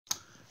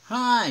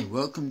Hi,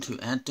 welcome to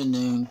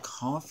afternoon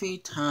coffee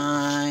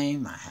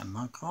time. I have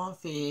my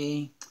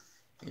coffee.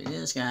 Here it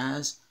is,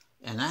 guys.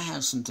 And I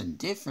have something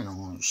different I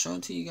want to show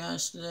to you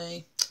guys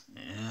today.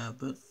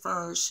 But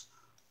first,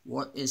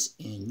 what is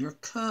in your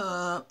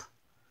cup?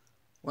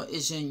 What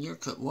is in your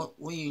cup? What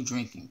are you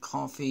drinking?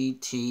 Coffee,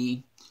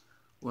 tea?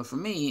 Well, for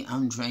me,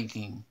 I'm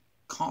drinking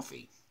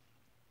coffee.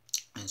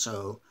 And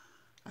so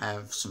I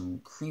have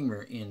some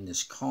creamer in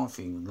this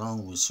coffee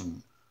along with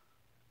some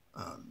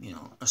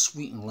a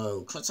sweet and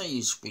low, because I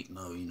use sweet and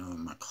low,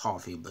 in my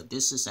coffee, but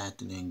this is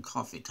afternoon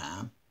coffee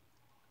time.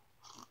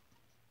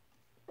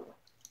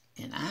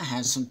 And I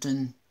have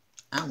something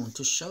I want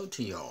to show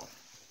to y'all.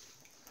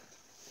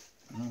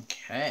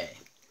 Okay.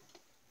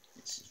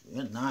 This is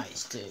real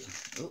nice, too.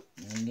 Oh,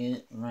 let me get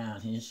it around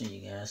here so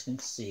you guys can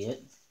see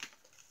it.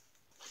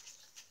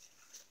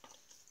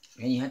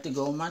 And you have to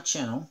go on my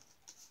channel.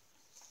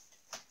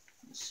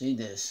 See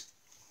this.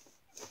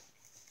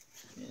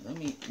 Yeah, let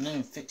me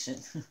fix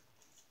it.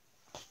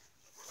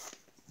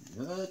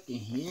 Look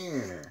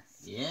here.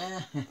 Yeah.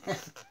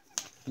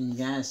 Can you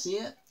guys see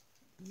it?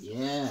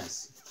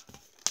 Yes.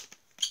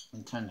 Let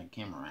me turn the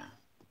camera around.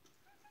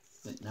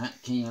 But not,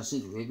 can y'all see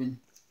the ribbon?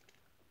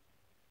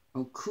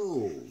 Oh,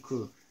 cool,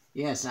 cool.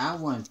 Yes, I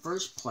won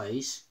first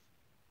place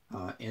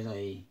at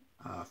a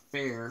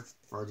fair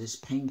for this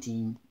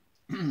painting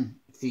a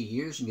few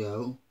years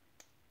ago.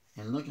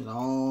 And look at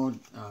all,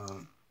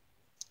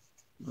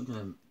 look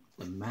at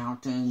the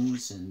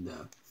mountains and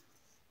the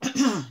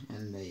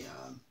and the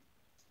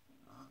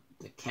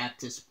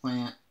cactus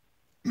plant,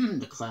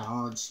 the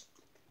clouds.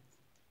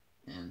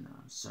 And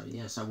so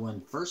yes, I won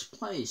first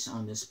place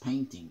on this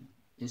painting.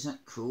 Isn't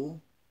that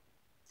cool?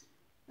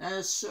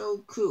 That's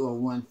so cool. I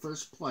won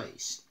first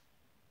place.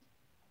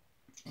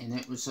 And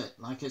it was,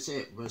 like I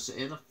said, it was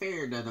at a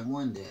fair that I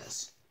won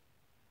this.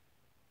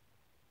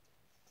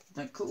 Isn't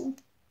that cool?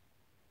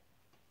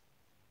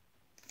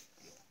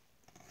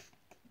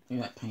 Look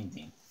at that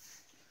painting.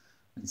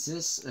 Is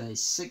this a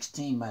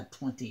 16 by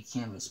 20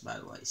 canvas, by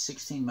the way?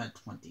 16 by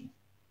 20.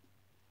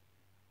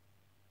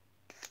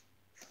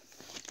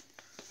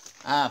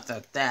 I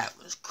thought that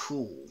was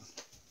cool.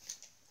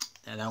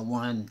 That I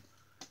won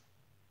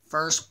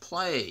first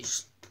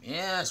place.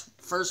 Yes,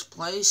 first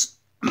place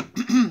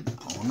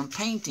on a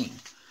painting.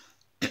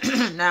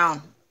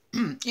 Now,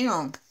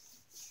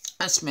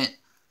 I spent,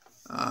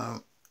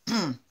 let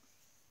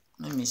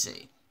me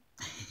see.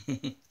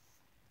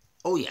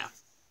 Oh, yeah.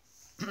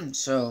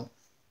 So,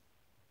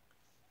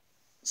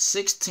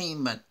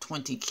 16 by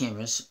 20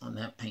 canvas on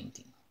that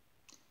painting.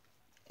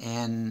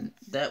 And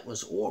that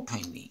was oil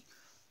painting.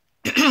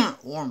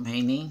 Oil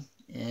painting.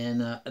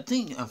 And I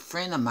think a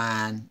friend of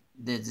mine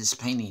did this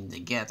painting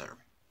together.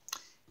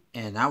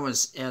 And I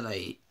was at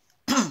a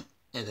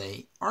at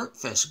a art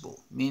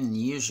festival many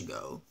years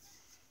ago.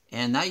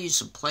 And I used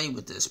to play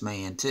with this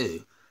man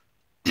too.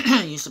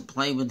 I used to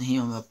play with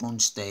him up on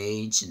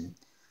stage, and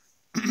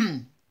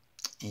and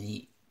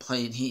he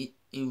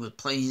would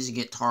play his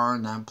guitar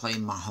and I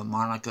played my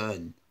harmonica,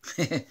 and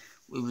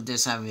we would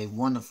just have a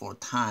wonderful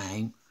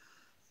time.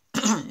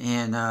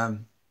 And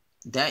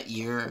that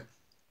year,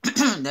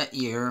 let's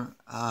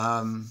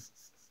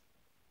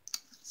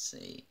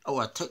see. Oh,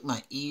 I took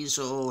my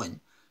easel and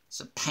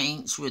some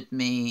paints with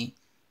me,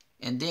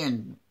 and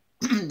then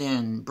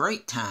then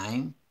break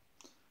time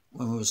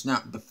when we was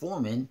not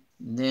performing.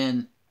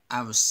 Then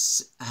I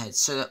had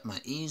set up my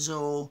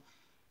easel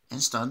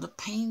and started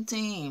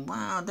painting.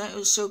 Wow, that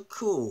was so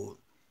cool.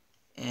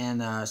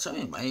 And so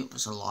anyway, it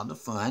was a lot of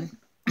fun.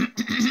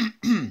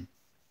 And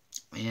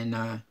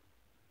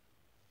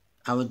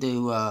I would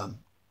do a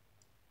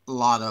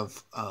lot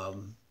of I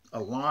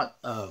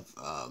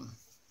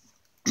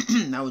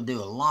would do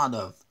a lot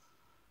of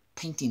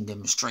painting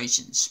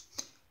demonstrations.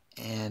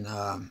 And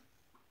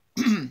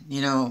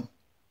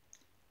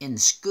in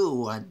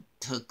school I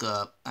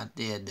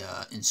did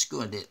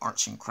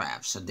arts and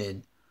crafts. I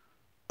did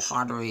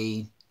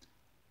pottery,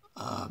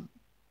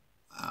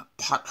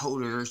 pot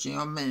holders. You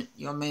know,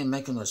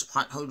 making those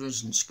pot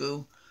holders in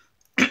school.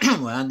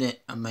 Well,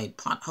 I made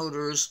pot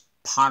holders,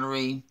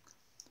 pottery.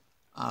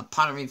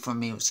 Pottery for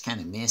me was kind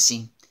of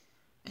messy.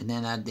 And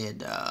then I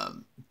did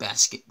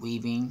basket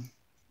weaving.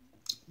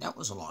 That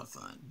was a lot of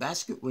fun.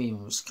 Basket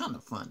weaving was kind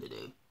of fun to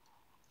do.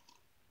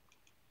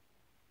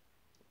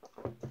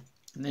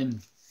 And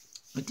then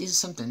we did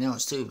something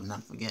else too, and I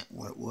forget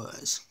what it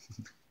was.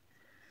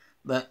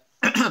 But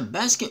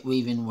basket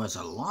weaving was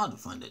a lot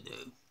of fun to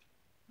do.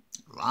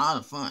 A lot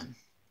of fun.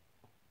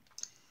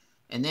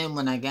 And then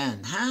when I got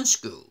in high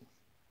school,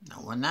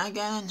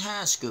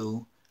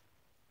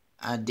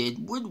 I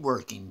did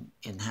woodworking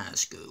in high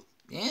school.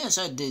 Yes,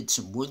 I did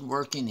some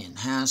woodworking in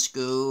high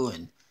school,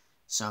 and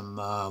some,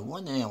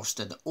 what else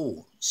did I,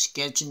 oh,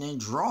 sketching and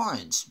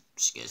drawings.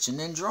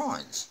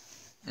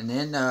 And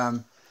then,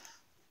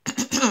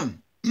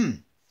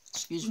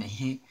 excuse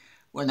me,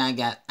 when I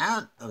got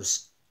out of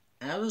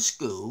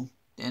school,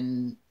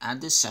 then I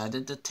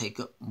decided to take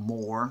up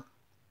more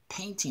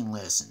painting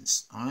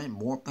lessons. All right,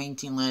 more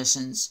painting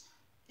lessons,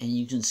 and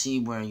you can see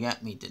where it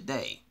got me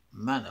today.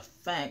 Matter of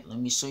fact, let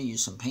me show you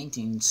some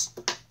paintings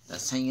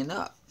that's hanging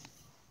up.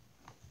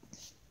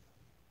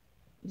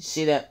 You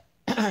see that?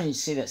 You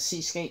see that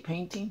seascape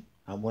painting?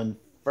 I won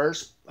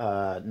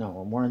I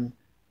won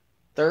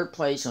third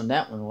place on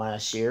that one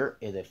last year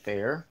at a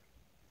fair.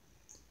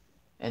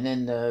 And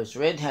then those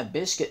red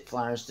hibiscus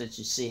flowers that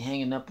you see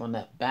hanging up on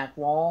that back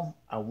wall,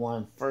 I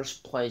won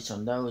first place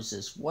on those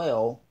as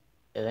well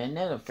at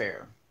another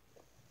fair.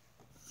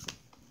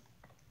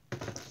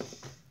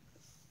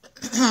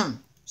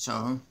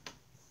 So,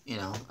 you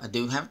know, I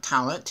do have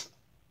talent.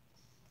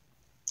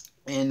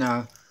 And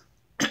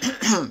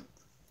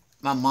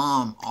my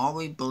mom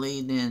always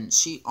believed in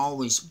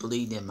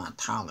my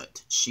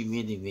talent. She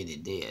really, really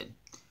did.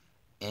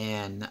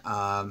 And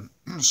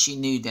she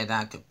knew that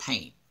I could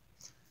paint.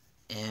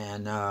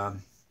 And,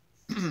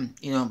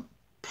 you know,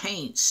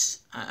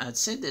 paints, I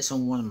said this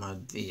on one of my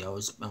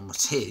videos, but I'm going to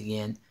say it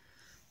again.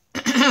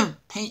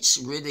 Paints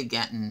really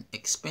gotten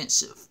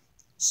expensive,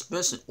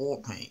 especially oil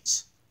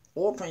paints.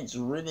 Oil paints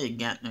really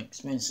gotten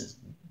expensive.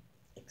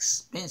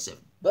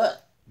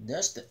 But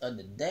just the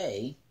other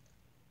day,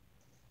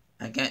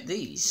 I got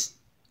these.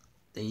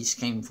 These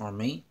came from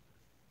me,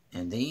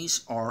 and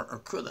these are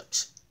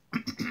acrylics.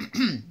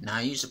 Now,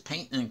 I used to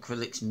paint in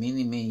acrylics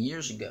many, many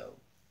years ago.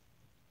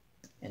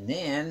 And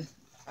then,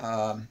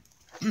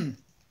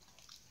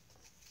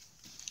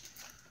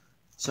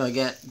 so I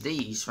got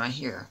these right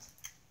here.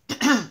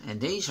 And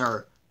these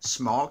are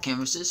small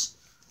canvases.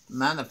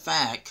 Matter of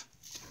fact,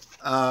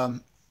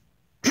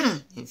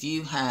 if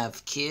you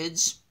have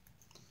kids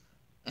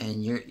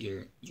and your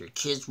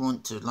kids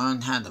want to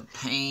learn how to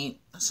paint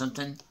or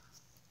something,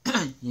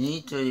 you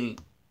need to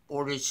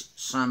order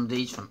some of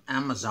these from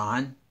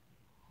Amazon.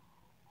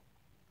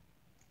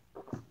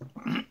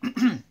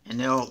 And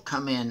they'll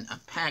come in a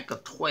pack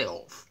of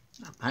 12.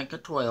 A pack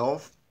of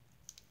 12.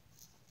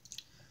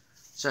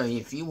 So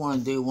if you want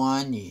to do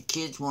one, your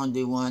kids want to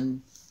do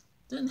one,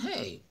 then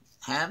hey,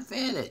 have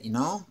at it, you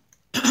know.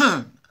 It's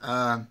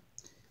going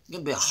to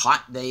be a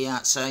hot day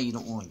outside. You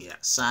don't want to get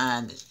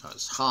outside because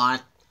it's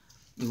hot.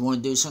 You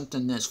want to do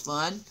something that's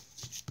fun?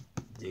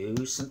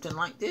 Do something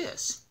like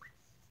this.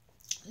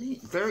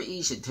 Very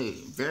easy too.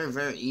 Very,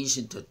 very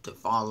easy to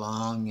follow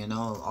along, you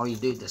know. All you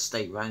do is to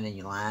stay right in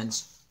your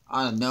lines.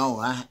 I don't know.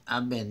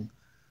 I've been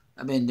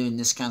doing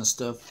this kind of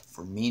stuff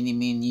for many,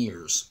 many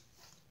years.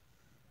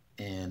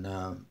 And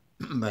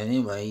but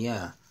anyway,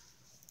 yeah.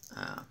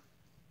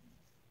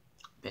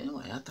 But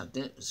anyway, I thought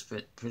that was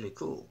pretty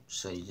cool.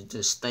 So you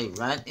just stay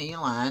right in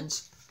your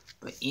lines.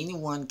 But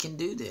anyone can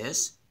do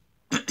this.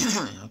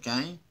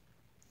 Okay?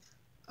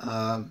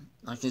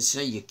 Like I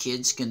say, your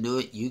kids can do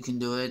it. You can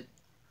do it.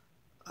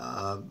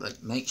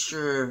 But make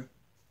sure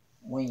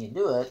when you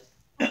do it,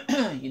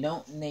 you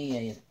don't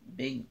need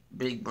a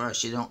big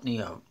brush. You don't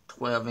need a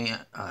 12-inch,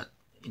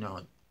 you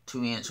know,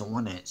 2-inch or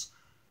 1-inch.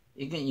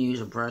 You can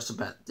use a brush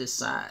about this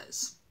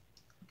size.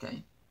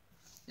 Okay?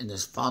 And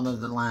just follow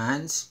the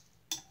lines.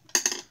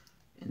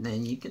 And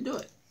then you can do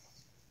it.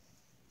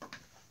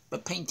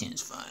 But painting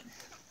is fun.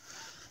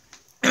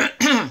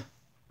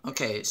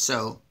 Okay,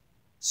 so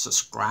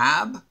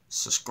subscribe,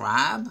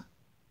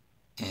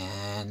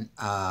 and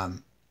yeah,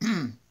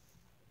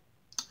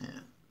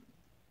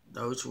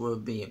 those will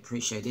be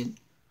appreciated.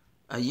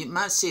 You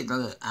might see the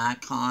little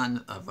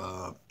icon of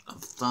a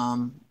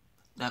thumb.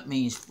 That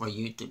means for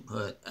you to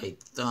put a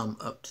thumb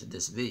up to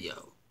this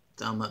video.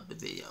 Thumb up the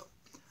video.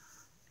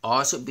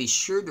 Also, be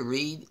sure to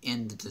read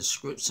in the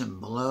description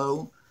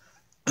below.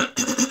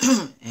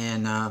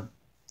 And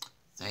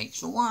thanks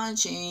for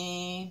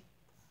watching.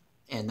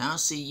 And I'll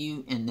see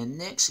you in the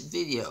next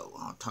video.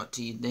 I'll talk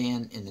to you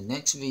then in the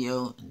next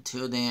video.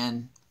 Until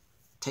then,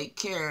 take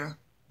care.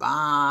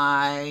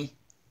 Bye.